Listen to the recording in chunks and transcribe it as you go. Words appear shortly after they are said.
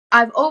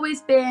I've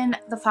always been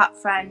the fat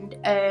friend.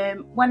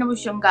 When I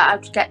was younger, I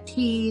would get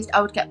teased,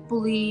 I would get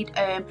bullied,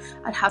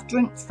 I'd have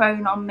drinks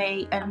thrown on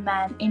me, and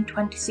then in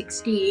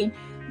 2016,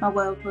 my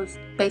world was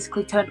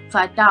basically turned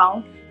upside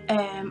down,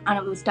 and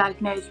I was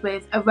diagnosed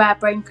with a rare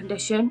brain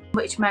condition,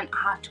 which meant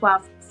I had to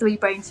have 3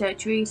 brain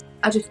surgeries.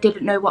 I just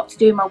didn't know what to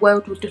do. My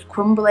world was just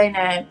crumbling.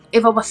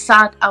 If I was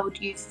sad, I would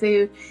use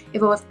food.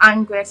 If I was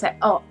angry, I said,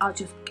 oh, I'll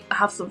just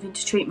have something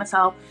to treat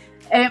myself.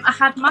 I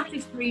had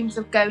massive dreams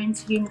of going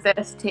to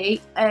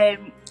university,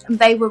 and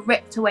they were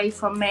ripped away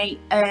from me.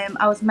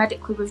 I was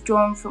medically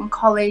withdrawn from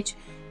college.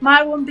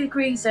 My one big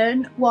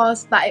reason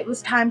was that it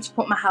was time to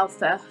put my health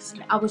first.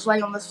 I was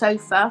laying on the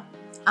sofa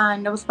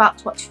and I was about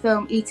to watch a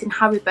film eating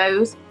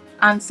Haribos,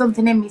 and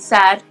something in me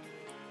said,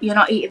 you're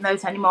not eating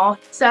those anymore.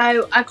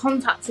 So I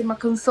contacted my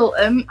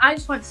consultant. I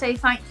just want to say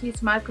thank you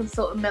to my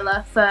consultant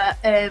Mila for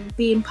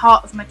being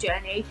part of my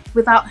journey.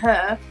 Without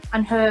her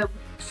and her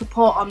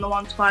support on the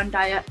one-to-one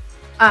diet,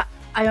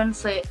 I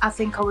honestly, I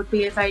think I would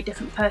be a very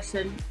different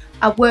person.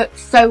 I worked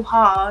so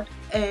hard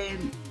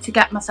to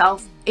get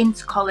myself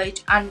into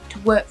college and to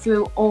work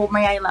through all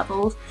my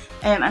A-levels,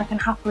 and I can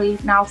happily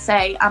now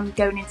say I'm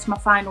going into my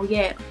final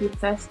year of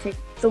university.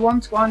 The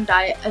one-to-one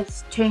diet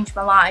has changed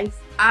my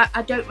life.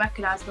 I don't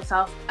recognise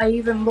myself. I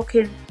look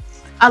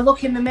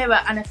in the mirror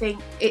and I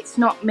think it's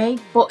not me,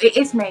 but it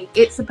is me.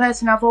 It's the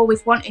person I've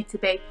always wanted to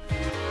be.